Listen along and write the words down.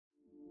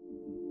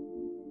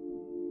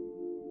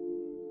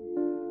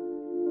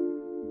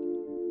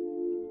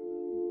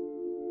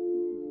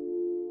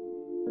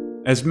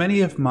As many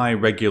of my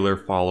regular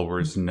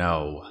followers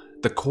know,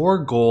 the core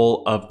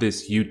goal of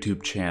this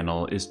YouTube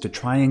channel is to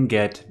try and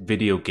get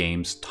video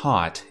games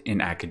taught in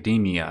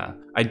academia.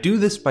 I do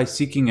this by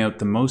seeking out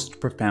the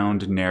most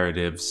profound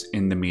narratives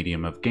in the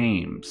medium of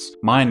games,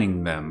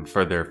 mining them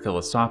for their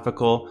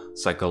philosophical,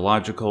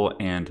 psychological,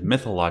 and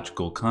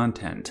mythological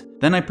content.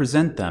 Then I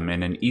present them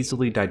in an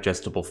easily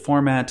digestible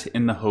format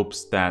in the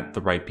hopes that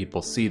the right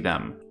people see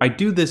them. I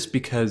do this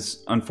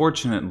because,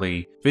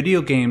 unfortunately,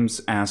 video games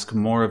ask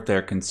more of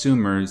their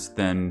consumers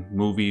than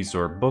movies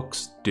or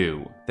books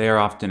do. They are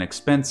often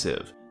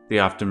expensive. They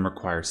often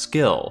require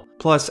skill.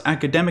 Plus,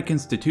 academic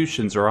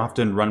institutions are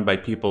often run by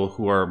people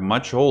who are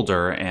much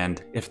older,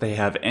 and if they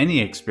have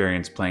any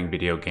experience playing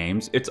video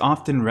games, it's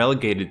often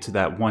relegated to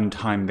that one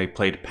time they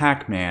played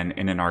Pac-Man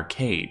in an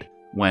arcade,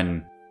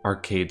 when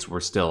arcades were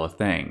still a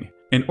thing.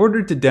 In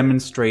order to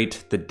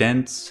demonstrate the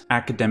dense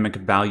academic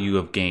value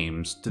of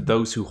games to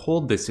those who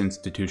hold this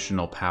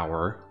institutional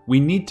power, we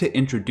need to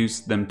introduce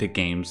them to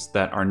games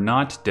that are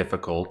not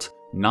difficult,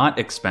 not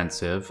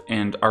expensive,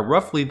 and are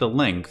roughly the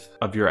length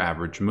of your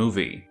average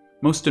movie.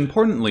 Most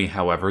importantly,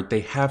 however,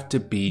 they have to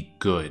be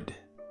good.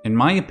 In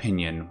my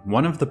opinion,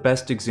 one of the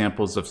best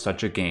examples of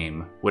such a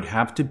game would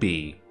have to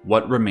be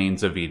What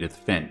Remains of Edith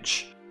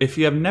Finch. If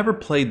you have never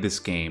played this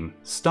game,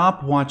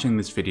 stop watching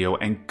this video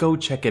and go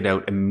check it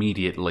out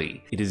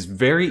immediately. It is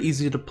very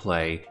easy to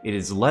play, it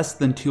is less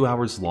than 2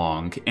 hours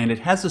long, and it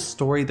has a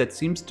story that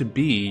seems to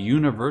be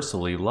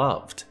universally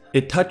loved.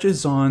 It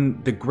touches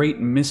on the great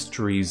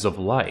mysteries of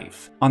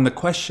life, on the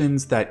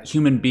questions that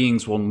human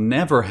beings will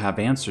never have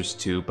answers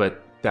to,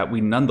 but that we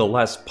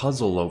nonetheless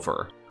puzzle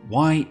over.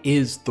 Why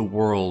is the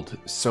world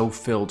so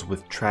filled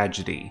with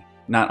tragedy?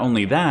 Not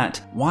only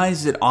that, why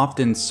is it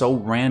often so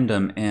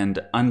random and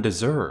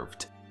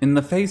undeserved? In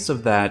the face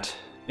of that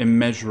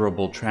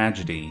immeasurable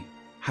tragedy,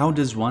 how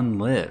does one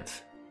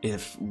live,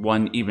 if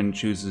one even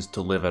chooses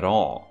to live at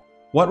all?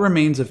 What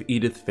Remains of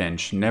Edith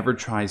Finch never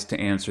tries to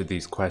answer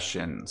these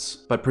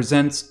questions, but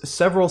presents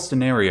several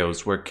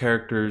scenarios where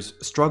characters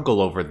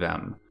struggle over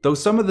them. Though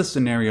some of the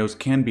scenarios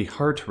can be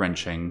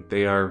heart-wrenching,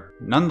 they are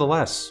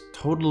nonetheless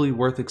totally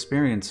worth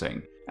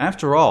experiencing.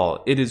 After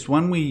all, it is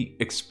when we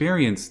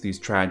experience these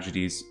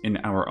tragedies in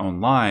our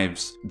own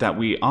lives that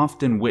we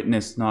often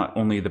witness not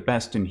only the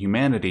best in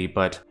humanity,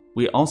 but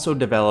we also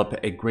develop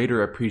a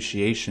greater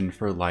appreciation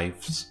for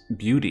life's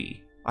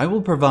beauty. I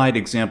will provide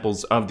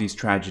examples of these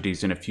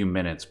tragedies in a few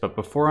minutes, but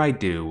before I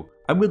do,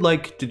 I would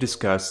like to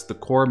discuss the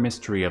core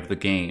mystery of the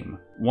game,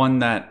 one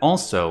that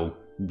also,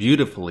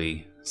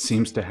 beautifully,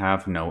 seems to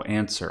have no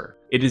answer.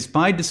 It is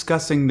by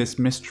discussing this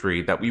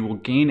mystery that we will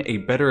gain a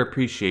better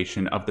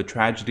appreciation of the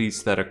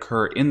tragedies that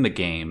occur in the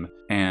game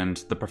and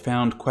the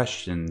profound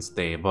questions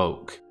they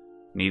evoke.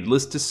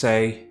 Needless to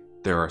say,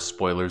 there are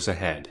spoilers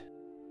ahead.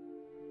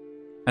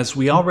 As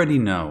we already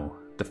know,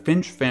 the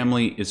Finch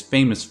family is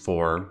famous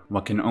for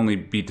what can only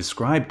be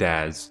described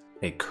as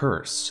a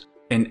curse.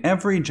 In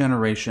every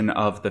generation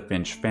of the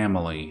Finch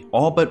family,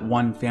 all but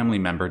one family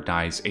member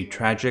dies a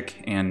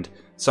tragic and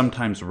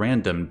sometimes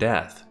random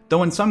death.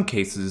 Though in some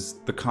cases,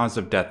 the cause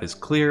of death is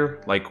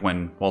clear, like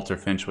when Walter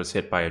Finch was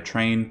hit by a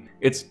train,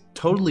 it's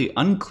totally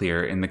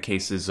unclear in the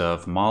cases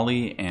of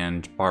Molly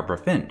and Barbara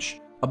Finch.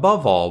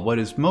 Above all, what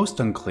is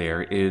most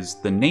unclear is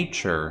the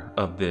nature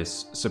of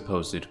this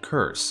supposed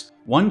curse.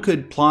 One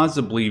could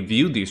plausibly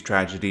view these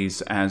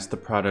tragedies as the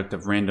product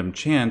of random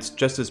chance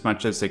just as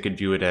much as they could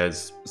view it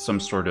as some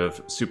sort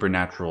of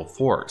supernatural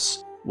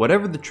force.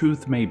 Whatever the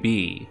truth may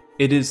be,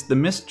 it is the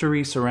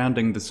mystery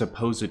surrounding the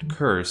supposed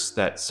curse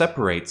that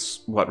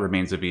separates What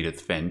Remains of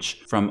Edith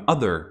Finch from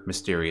other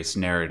mysterious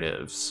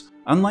narratives.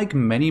 Unlike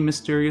many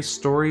mysterious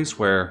stories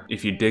where,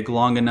 if you dig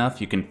long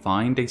enough, you can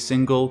find a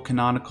single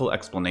canonical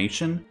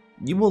explanation,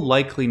 you will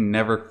likely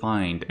never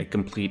find a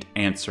complete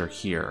answer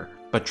here.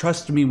 But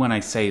trust me when I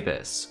say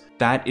this,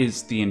 that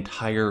is the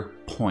entire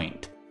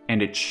point,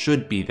 and it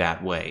should be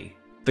that way.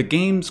 The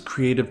game's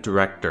creative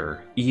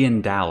director,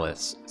 Ian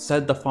Dallas,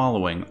 said the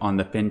following on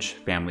the Finch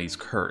family's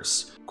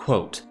curse,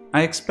 quote,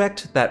 "I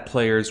expect that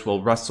players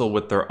will wrestle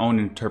with their own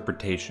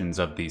interpretations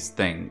of these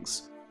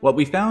things. What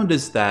we found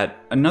is that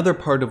another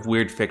part of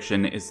weird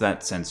fiction is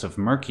that sense of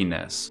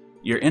murkiness,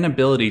 your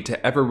inability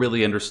to ever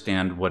really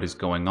understand what is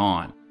going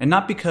on, and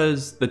not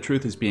because the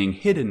truth is being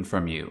hidden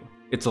from you,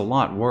 it's a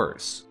lot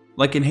worse.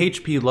 Like in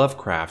H.P.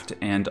 Lovecraft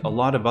and a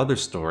lot of other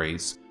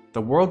stories,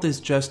 the world is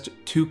just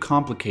too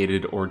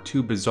complicated or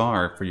too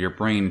bizarre for your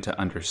brain to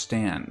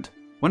understand."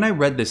 When I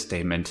read this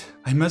statement,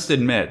 I must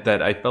admit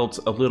that I felt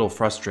a little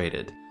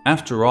frustrated.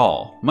 After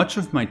all, much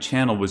of my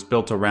channel was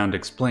built around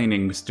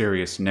explaining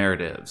mysterious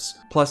narratives.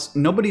 Plus,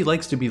 nobody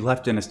likes to be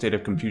left in a state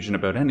of confusion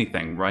about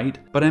anything, right?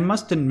 But I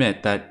must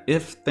admit that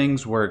if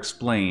things were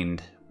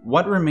explained,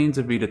 What Remains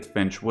of Edith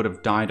Finch would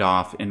have died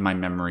off in my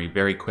memory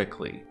very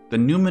quickly. The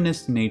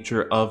numinous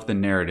nature of the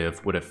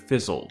narrative would have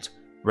fizzled,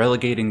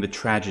 relegating the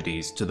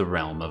tragedies to the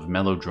realm of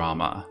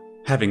melodrama.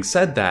 Having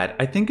said that,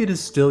 I think it is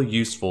still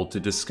useful to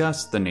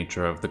discuss the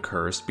nature of the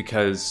curse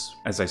because,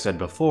 as I said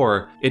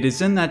before, it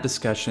is in that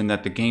discussion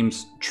that the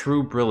game's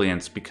true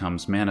brilliance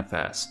becomes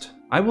manifest.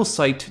 I will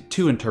cite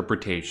two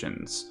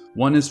interpretations.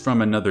 One is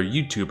from another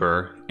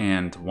YouTuber,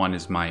 and one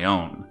is my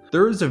own.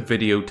 There is a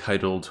video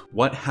titled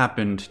 "What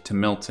Happened to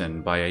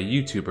Milton" by a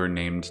YouTuber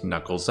named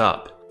Knuckles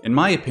Up. In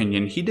my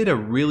opinion, he did a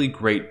really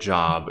great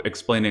job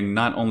explaining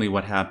not only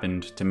what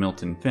happened to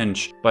Milton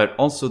Finch, but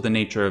also the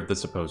nature of the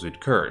supposed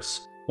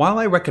curse. While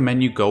I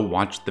recommend you go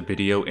watch the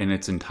video in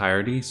its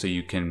entirety so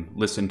you can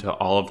listen to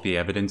all of the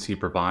evidence he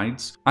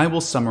provides, I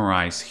will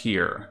summarize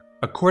here.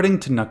 According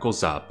to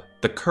Knuckles Up,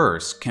 the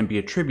curse can be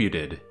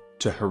attributed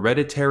to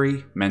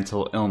hereditary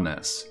mental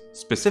illness,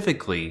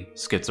 specifically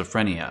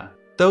schizophrenia.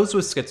 Those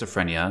with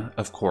schizophrenia,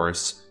 of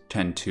course,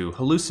 tend to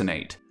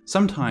hallucinate.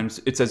 Sometimes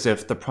it's as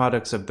if the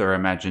products of their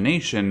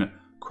imagination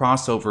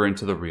cross over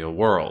into the real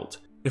world.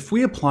 If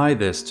we apply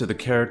this to the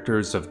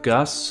characters of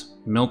Gus,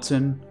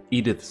 Milton,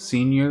 Edith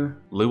Sr.,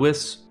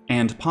 Lewis,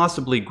 and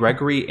possibly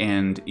Gregory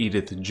and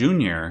Edith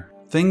Jr.,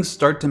 things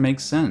start to make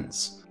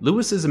sense.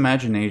 Lewis's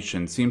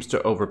imagination seems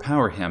to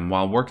overpower him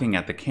while working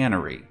at the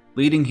cannery,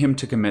 leading him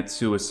to commit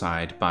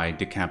suicide by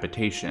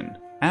decapitation.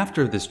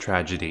 After this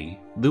tragedy,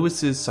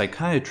 Lewis's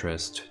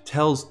psychiatrist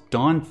tells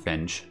Dawn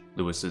Finch,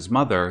 Lewis's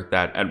mother,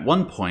 that at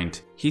one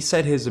point he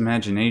said his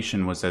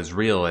imagination was as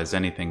real as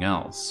anything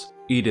else.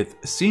 Edith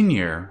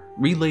Sr.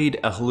 relayed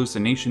a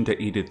hallucination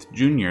to Edith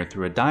Jr.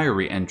 through a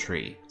diary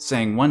entry,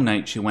 saying one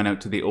night she went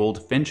out to the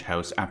old Finch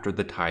house after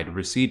the tide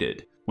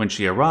receded. When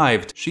she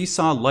arrived, she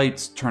saw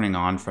lights turning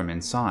on from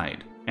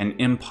inside, an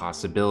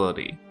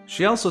impossibility.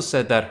 She also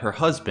said that her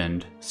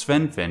husband,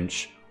 Sven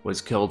Finch,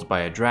 was killed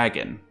by a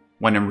dragon,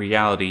 when in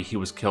reality he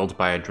was killed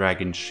by a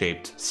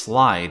dragon-shaped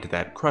slide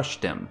that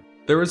crushed him.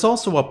 There is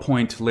also a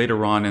point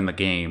later on in the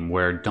game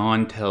where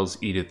Dawn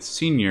tells Edith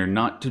Sr.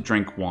 not to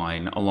drink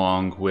wine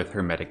along with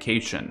her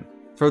medication,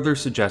 further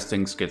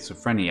suggesting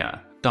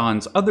schizophrenia.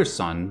 Dawn's other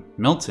son,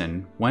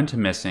 Milton, went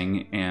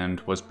missing and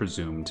was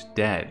presumed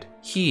dead.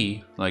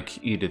 He, like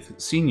Edith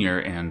Sr.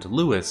 and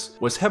Lewis,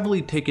 was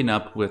heavily taken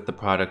up with the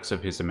products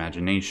of his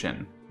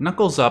imagination.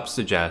 Knuckles Up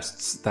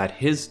suggests that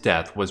his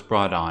death was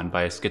brought on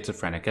by a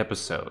schizophrenic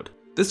episode.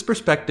 This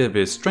perspective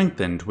is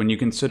strengthened when you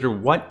consider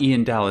what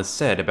Ian Dallas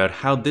said about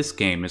how this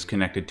game is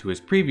connected to his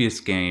previous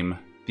game,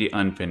 The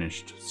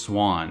Unfinished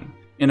Swan.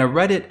 In a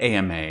Reddit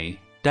AMA,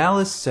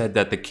 Dallas said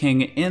that the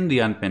king in The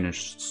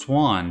Unfinished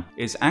Swan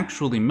is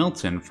actually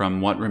Milton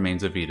from What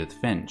Remains of Edith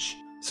Finch.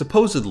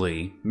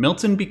 Supposedly,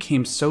 Milton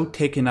became so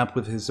taken up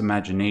with his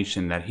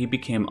imagination that he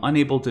became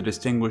unable to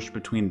distinguish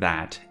between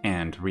that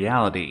and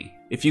reality.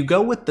 If you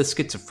go with the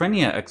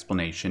schizophrenia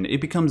explanation,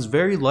 it becomes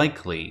very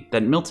likely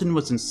that Milton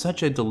was in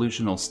such a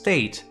delusional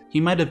state,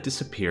 he might have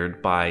disappeared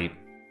by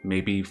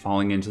maybe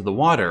falling into the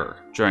water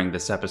during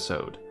this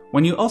episode.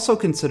 When you also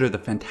consider the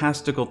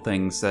fantastical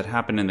things that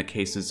happen in the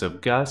cases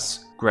of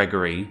Gus,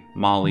 Gregory,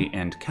 Molly,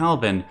 and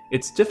Calvin,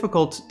 it's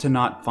difficult to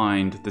not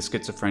find the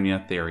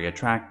schizophrenia theory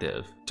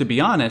attractive. To be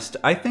honest,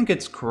 I think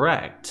it's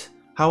correct.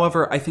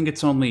 However, I think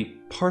it's only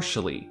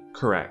partially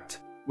correct.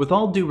 With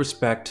all due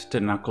respect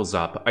to Knuckles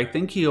Up, I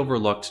think he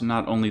overlooked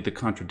not only the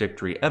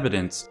contradictory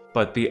evidence,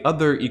 but the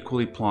other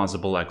equally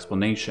plausible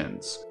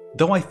explanations.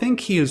 Though I think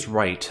he is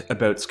right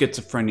about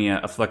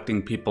schizophrenia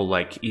afflicting people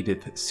like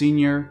Edith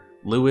Sr.,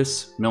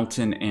 Lewis,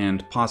 Milton,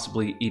 and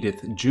possibly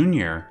Edith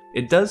Jr.,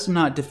 it does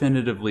not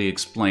definitively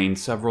explain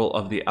several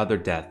of the other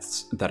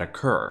deaths that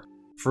occur.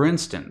 For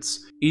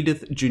instance,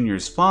 Edith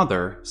Jr.'s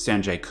father,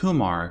 Sanjay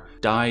Kumar,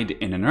 died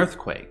in an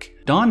earthquake.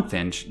 Dawn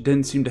Finch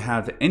didn't seem to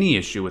have any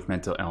issue with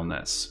mental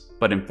illness,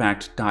 but in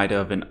fact died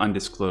of an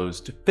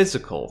undisclosed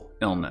physical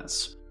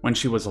illness. When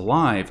she was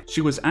alive,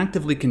 she was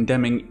actively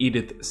condemning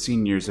Edith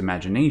Sr.'s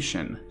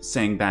imagination,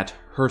 saying that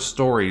her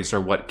stories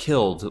are what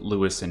killed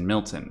Lewis and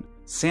Milton.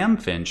 Sam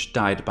Finch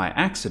died by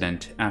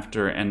accident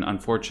after an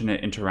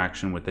unfortunate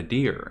interaction with a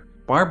deer.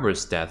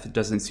 Barbara's death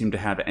doesn't seem to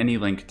have any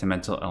link to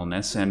mental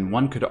illness, and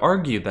one could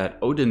argue that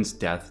Odin's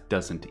death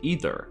doesn't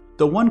either.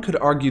 Though one could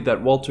argue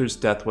that Walter's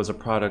death was a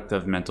product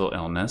of mental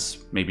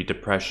illness, maybe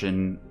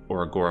depression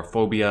or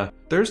agoraphobia,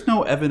 there's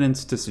no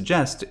evidence to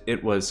suggest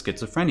it was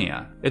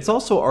schizophrenia. It's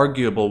also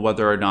arguable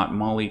whether or not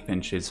Molly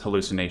Finch's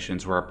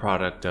hallucinations were a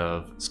product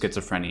of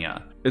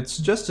schizophrenia. It's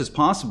just as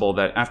possible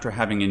that after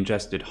having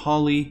ingested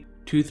holly,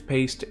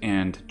 toothpaste,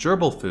 and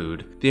gerbil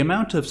food, the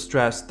amount of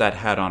stress that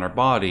had on her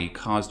body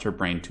caused her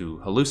brain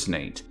to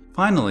hallucinate.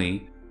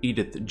 Finally,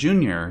 Edith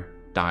Jr.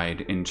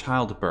 died in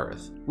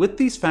childbirth. With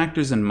these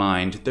factors in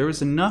mind, there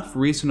is enough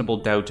reasonable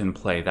doubt in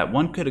play that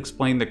one could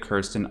explain the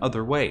curse in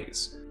other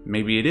ways.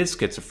 Maybe it is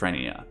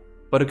schizophrenia,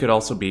 but it could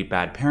also be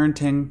bad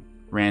parenting,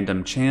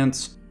 random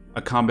chance,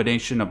 a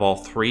combination of all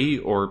three,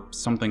 or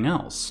something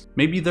else.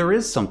 Maybe there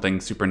is something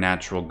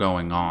supernatural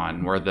going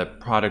on, where the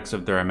products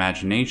of their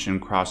imagination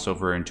cross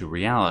over into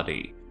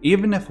reality.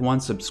 Even if one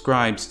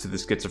subscribes to the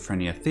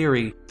schizophrenia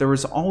theory, there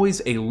is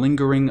always a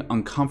lingering,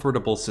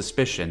 uncomfortable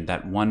suspicion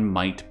that one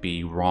might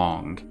be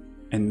wrong.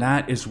 And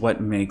that is what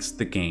makes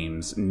the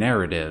game's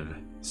narrative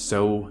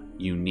so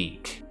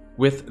unique.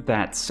 With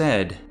that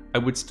said, I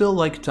would still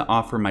like to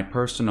offer my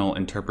personal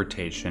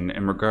interpretation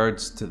in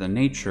regards to the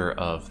nature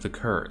of the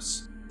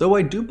curse. Though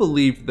I do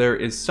believe there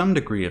is some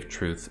degree of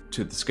truth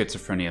to the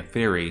schizophrenia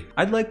theory,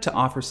 I'd like to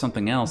offer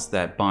something else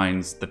that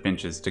binds the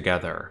Finches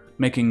together,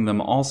 making them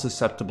all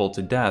susceptible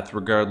to death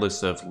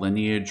regardless of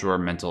lineage or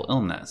mental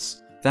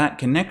illness. That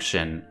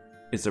connection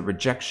is a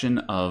rejection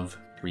of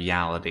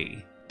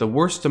reality. The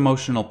worst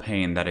emotional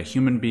pain that a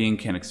human being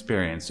can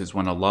experience is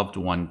when a loved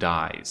one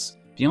dies.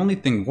 The only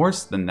thing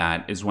worse than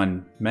that is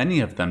when many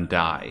of them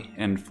die,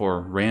 and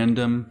for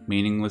random,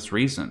 meaningless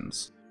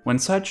reasons. When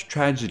such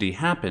tragedy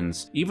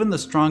happens, even the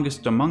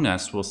strongest among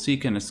us will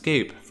seek an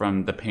escape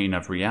from the pain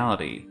of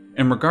reality.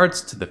 In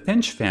regards to the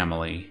Finch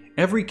family,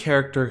 every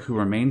character who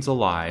remains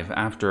alive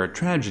after a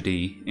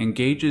tragedy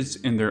engages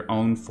in their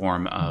own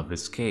form of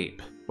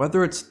escape.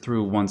 Whether it's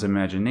through one's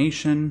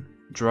imagination,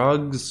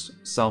 drugs,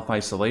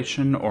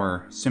 self-isolation,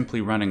 or simply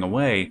running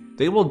away,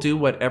 they will do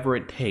whatever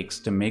it takes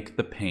to make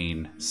the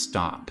pain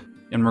stop.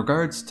 In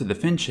regards to the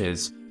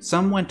Finches,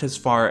 some went as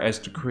far as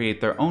to create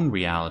their own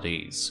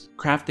realities,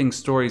 crafting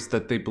stories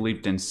that they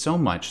believed in so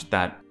much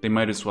that they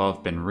might as well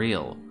have been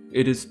real.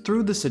 It is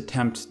through this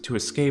attempt to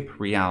escape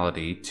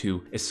reality,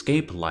 to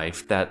escape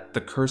life, that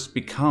the curse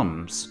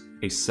becomes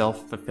a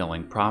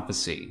self-fulfilling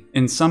prophecy.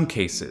 In some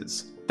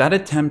cases, that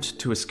attempt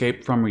to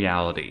escape from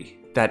reality,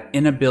 that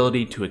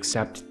inability to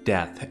accept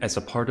death as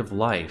a part of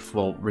life,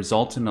 will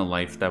result in a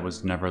life that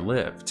was never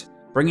lived,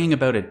 bringing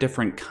about a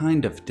different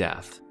kind of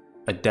death,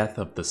 a death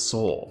of the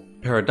soul.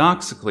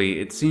 Paradoxically,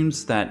 it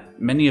seems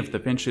that many of the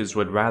Finches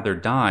would rather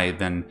die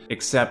than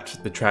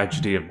accept the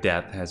tragedy of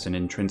death as an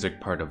intrinsic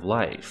part of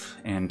life,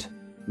 and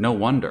no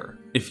wonder.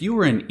 If you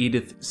were in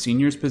Edith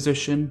Sr.'s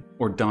position,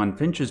 or Don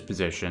Finch's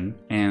position,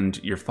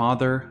 and your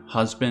father,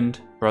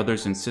 husband,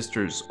 brothers and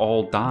sisters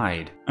all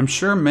died, I'm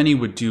sure many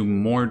would do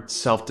more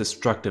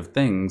self-destructive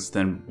things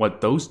than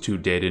what those two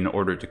did in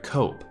order to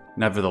cope.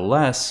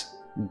 Nevertheless,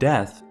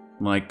 death,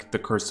 like the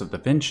curse of the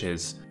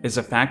Finches, is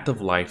a fact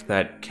of life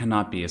that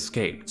cannot be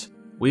escaped.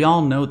 We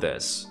all know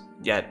this,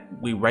 yet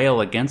we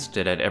rail against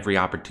it at every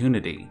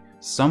opportunity.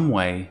 Some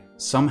way,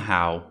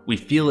 somehow, we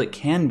feel it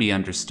can be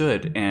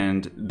understood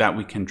and that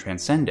we can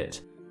transcend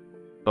it.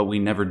 But we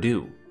never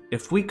do.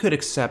 If we could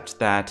accept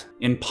that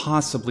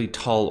impossibly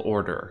tall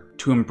order,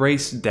 to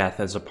embrace death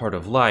as a part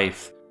of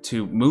life,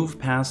 to move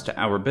past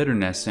our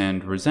bitterness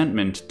and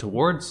resentment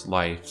towards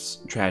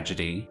life's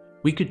tragedy,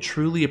 we could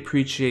truly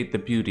appreciate the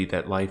beauty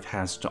that life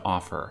has to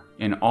offer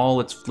in all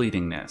its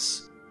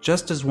fleetingness.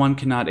 Just as one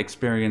cannot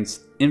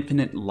experience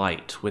infinite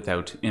light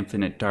without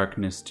infinite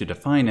darkness to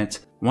define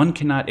it, one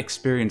cannot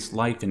experience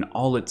life in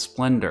all its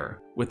splendor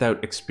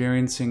without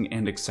experiencing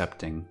and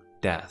accepting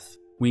death.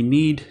 We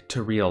need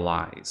to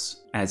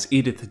realize, as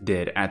Edith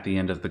did at the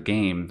end of the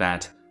game,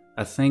 that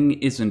a thing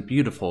isn't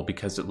beautiful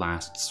because it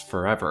lasts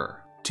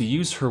forever. To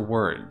use her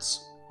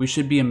words, we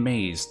should be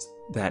amazed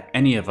that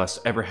any of us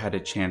ever had a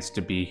chance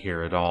to be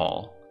here at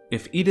all.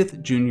 If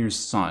Edith Jr.'s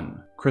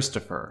son,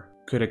 Christopher,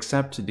 could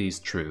accept these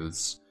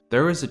truths,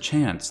 there is a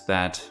chance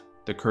that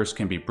the curse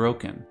can be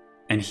broken,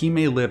 and he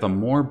may live a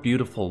more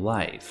beautiful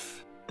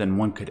life than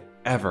one could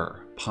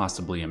ever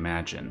possibly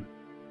imagine.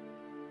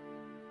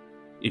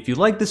 If you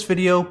like this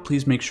video,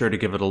 please make sure to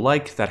give it a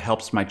like. That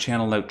helps my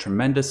channel out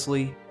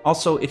tremendously.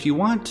 Also, if you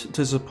want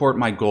to support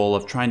my goal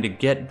of trying to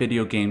get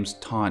video games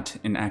taught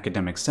in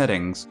academic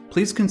settings,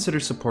 please consider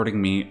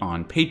supporting me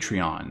on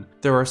Patreon.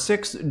 There are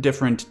 6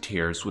 different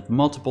tiers with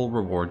multiple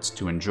rewards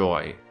to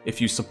enjoy. If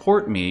you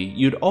support me,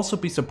 you'd also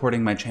be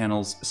supporting my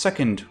channel's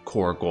second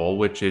core goal,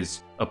 which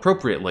is,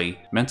 appropriately,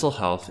 mental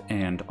health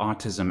and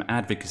autism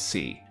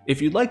advocacy.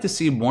 If you'd like to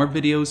see more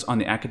videos on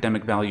the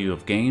academic value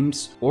of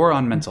games or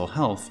on mental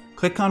health,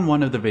 click on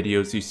one of the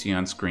videos you see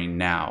on screen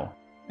now.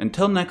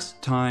 Until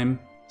next time,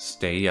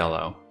 stay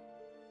yellow.